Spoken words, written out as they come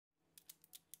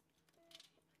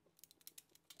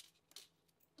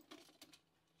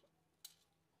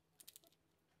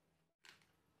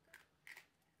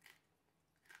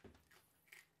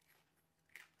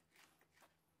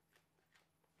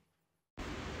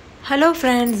Hello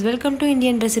friends, welcome to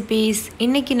Indian recipes.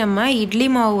 இன்னைக்கு நம்ம இட்லி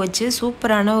மாவு வச்சு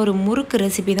சூப்பரான ஒரு முறுக்கு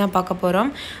ரெசிபி தான் பார்க்க போறோம்.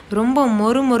 ரொம்ப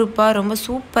மொறுமொறுப்பா ரொம்ப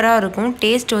சூப்பரா இருக்கும்.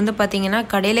 டேஸ்ட் வந்து பாத்தீங்கன்னா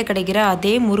கடையில கிடைக்கிற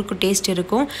அதே முறுக்கு டேஸ்ட்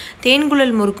இருக்கும்.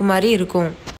 தேன்குழல் முறுக்கு மாதிரி இருக்கும்.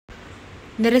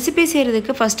 இந்த ரெசிபி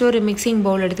செய்யிறதுக்கு ஃபர்ஸ்ட் ஒரு மிக்சிங்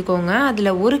பவுல் எடுத்துக்கோங்க.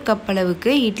 அதுல 1 கப்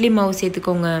அளவுக்கு இட்லி மாவு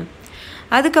சேர்த்துக்கோங்க.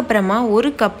 அதுக்கு அப்புறமா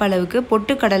 1 கப் அளவுக்கு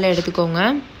பொட்டுக்கடலை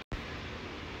எடுத்துக்கோங்க.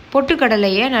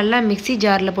 பொட்டுக்கடலையை நல்லா மிக்ஸி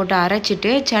ஜாரில் போட்டு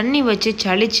அரைச்சிட்டு சன்னி வச்சு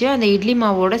சலிச்சு அந்த இட்லி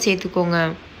மாவோட சேர்த்துக்கோங்க.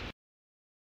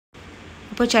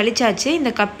 இப்போ சலிச்சாச்சு.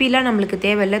 இந்த கப்பிலாம் நம்மளுக்கு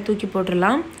தேவையில்லை, தூக்கி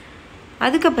போட்டுடலாம்.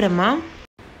 அதுக்கப்புறமா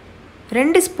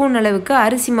 2 ஸ்பூன் அளவுக்கு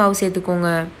அரிசி மாவு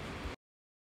சேர்த்துக்கோங்க.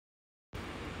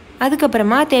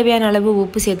 அதுக்கப்புறமா தேவையான அளவு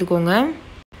உப்பு சேர்த்துக்கோங்க.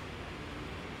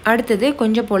 அடுத்தது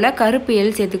கொஞ்சம் போல் கருப்பு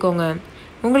எள் சேர்த்துக்கோங்க.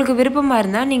 உங்களுக்கு விருப்பமாக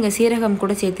இருந்தால் நீங்கள் சீரகம்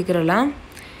கூட சேர்த்துக்கிறலாம்.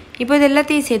 இப்போ இது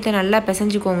எல்லாத்தையும் சேர்த்து நல்லா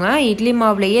பிசைஞ்சுக்கோங்க. இட்லி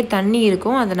மாவுலேயே தண்ணி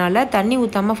இருக்கும், அதனால் தண்ணி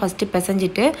ஊற்றாமல் ஃபஸ்ட்டு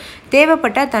பிசைஞ்சிட்டு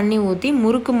தேவைப்பட்டால் தண்ணி ஊற்றி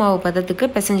முறுக்கு மாவு பதத்துக்கு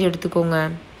பிசைஞ்சு எடுத்துக்கோங்க.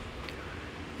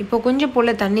 இப்போ கொஞ்சம்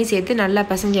போல் தண்ணி சேர்த்து நல்லா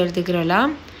பிசைஞ்சு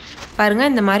எடுத்துக்கிறலாம்.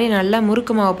 பாருங்கள், இந்த மாதிரி நல்லா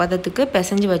முறுக்கு மாவு பதத்துக்கு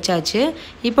பிசைஞ்சு வச்சாச்சு.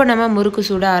 இப்போ நம்ம முறுக்கு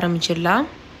சுட ஆரம்பிச்சிடலாம்.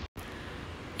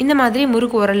 இந்த மாதிரி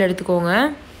முறுக்கு உரல் எடுத்துக்கோங்க.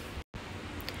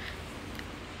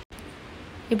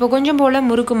 இப்போ கொஞ்சம் போல்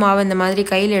முறுக்கு மாவு இந்த மாதிரி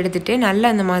கையில் எடுத்துகிட்டு நல்லா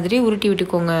இந்த மாதிரி உருட்டி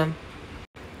விட்டுக்கோங்க.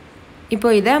 இப்போ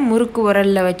இதை முறுக்கு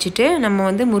உரலில் வச்சுட்டு நம்ம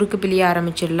வந்து முறுக்கு பிழிய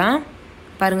ஆரம்பிச்சிடலாம்.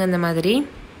 பாருங்கள், இந்த மாதிரி.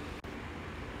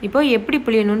 இப்போ எப்படி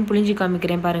புளியணும்னு புளிஞ்சு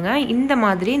காமிக்கிறேன் பாருங்கள். இந்த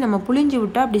மாதிரி நம்ம புளிஞ்சு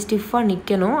விட்டால் அப்படி ஸ்டிஃபாக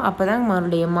நிற்கணும். அப்போ தான்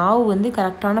நம்மளுடைய மாவு வந்து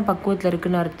கரெக்டான பக்குவத்தில்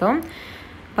இருக்குதுன்னு அர்த்தம்.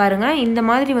 பாருங்கள், இந்த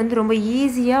மாதிரி வந்து ரொம்ப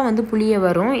ஈஸியாக வந்து புளிய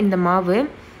வரும் இந்த மாவு.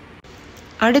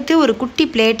 அடுத்து ஒரு குட்டி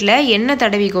பிளேட்டில் எண்ணெய்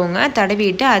தடவிக்கோங்க.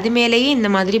 தடவிட்டு அது மேலேயே இந்த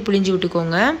மாதிரி புளிஞ்சு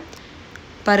விட்டுக்கோங்க.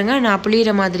 பாருங்கள், நான்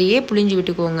புளிகிற மாதிரியே புளிஞ்சு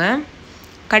விட்டுக்கோங்க.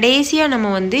 கடைசியாக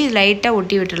நம்ம வந்து லைட்டாக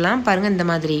ஒட்டி விட்டுடலாம். பாருங்கள், இந்த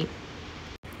மாதிரி.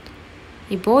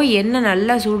 இப்போது எண்ணெய்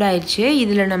நல்லா சூடாயிடுச்சு.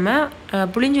 இதில் நம்ம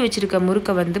புளிஞ்சு வச்சுருக்க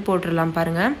முறுக்கை வந்து போட்டுடலாம்.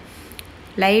 பாருங்கள்,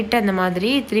 லைட்டாக இந்த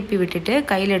மாதிரி திருப்பி விட்டுட்டு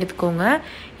கையில் எடுத்துக்கோங்க.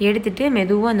 எடுத்துகிட்டு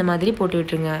மெதுவாக அந்த மாதிரி போட்டு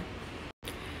விட்டுருங்க.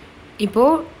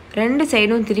 இப்போது 2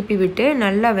 சைடும் திருப்பி விட்டு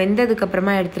நல்லா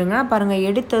வெந்ததுக்கப்புறமா எடுத்துருங்க. பாருங்கள்,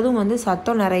 எடுத்ததும் வந்து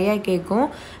சத்தம் நிறையா கேட்கும்.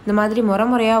 இந்த மாதிரி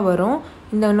முறையாக வரும்.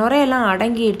 இந்த நுரையெல்லாம்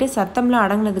அடங்கிட்டு சத்தம்லாம்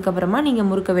அடங்கினதுக்கப்புறமா நீங்கள்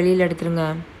முறுக்கை வெளியில் எடுத்துருங்க.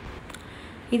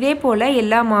 இதே போல்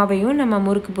எல்லா மாவையும் நம்ம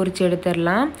முறுக்கு பொரித்து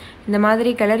எடுத்துடலாம். இந்த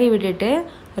மாதிரி கிளறி விட்டுட்டு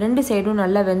 2 சைடும்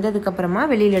நல்லா வெந்ததுக்கப்புறமா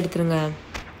வெளியில் எடுத்துருங்க.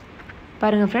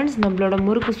 பாருங்கள் ஃப்ரெண்ட்ஸ், நம்மளோட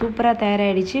முறுக்கு சூப்பராக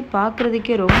தயாராகிடுச்சு.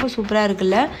 பார்க்குறதுக்கே ரொம்ப சூப்பராக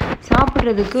இருக்குல்ல,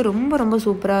 சாப்பிட்றதுக்கு ரொம்ப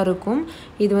சூப்பராக இருக்கும்.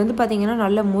 இது வந்து பார்த்திங்கன்னா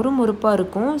நல்ல முறுமுறுப்பாக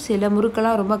இருக்கும். சில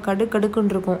முறுக்கெல்லாம் ரொம்ப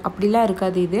கடுக்குன்னு இருக்கும், அப்படிலாம்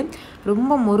இருக்காது. இது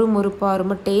ரொம்ப முறுமுறுப்பாக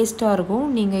ரொம்ப டேஸ்ட்டாக இருக்கும்.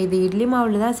 நீங்கள் இது இட்லி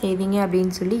மாவில் தான் செய்வீங்க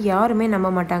அப்படின்னு சொல்லி யாருமே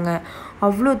நம்ப மாட்டாங்க.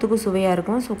 அவ்வளோத்துக்கும் சுவையாக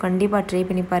இருக்கும். ஸோ கண்டிப்பாக ட்ரை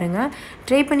பண்ணி பாருங்கள்.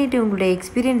 ட்ரை பண்ணிவிட்டு உங்களுடைய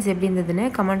எக்ஸ்பீரியன்ஸ் எப்படி இருந்ததுன்னு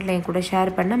கமெண்ட்டில் என் கூட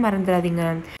ஷேர் பண்ண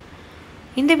மறந்துடாதீங்க.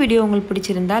 இந்த வீடியோ உங்களுக்கு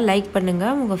பிடிச்சிருந்தால் லைக்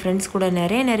பண்ணுங்கள். உங்கள் ஃப்ரெண்ட்ஸ் கூட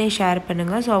நிறைய ஷேர்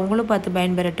பண்ணுங்கள். ஸோ அவங்களும் பார்த்து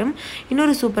பயன்பெறட்டும்.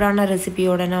 இன்னொரு சூப்பரான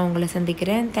ரெசிபியோடு நான் உங்களை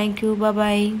சந்திக்கிறேன். தேங்க்யூ,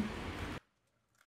 பாய்.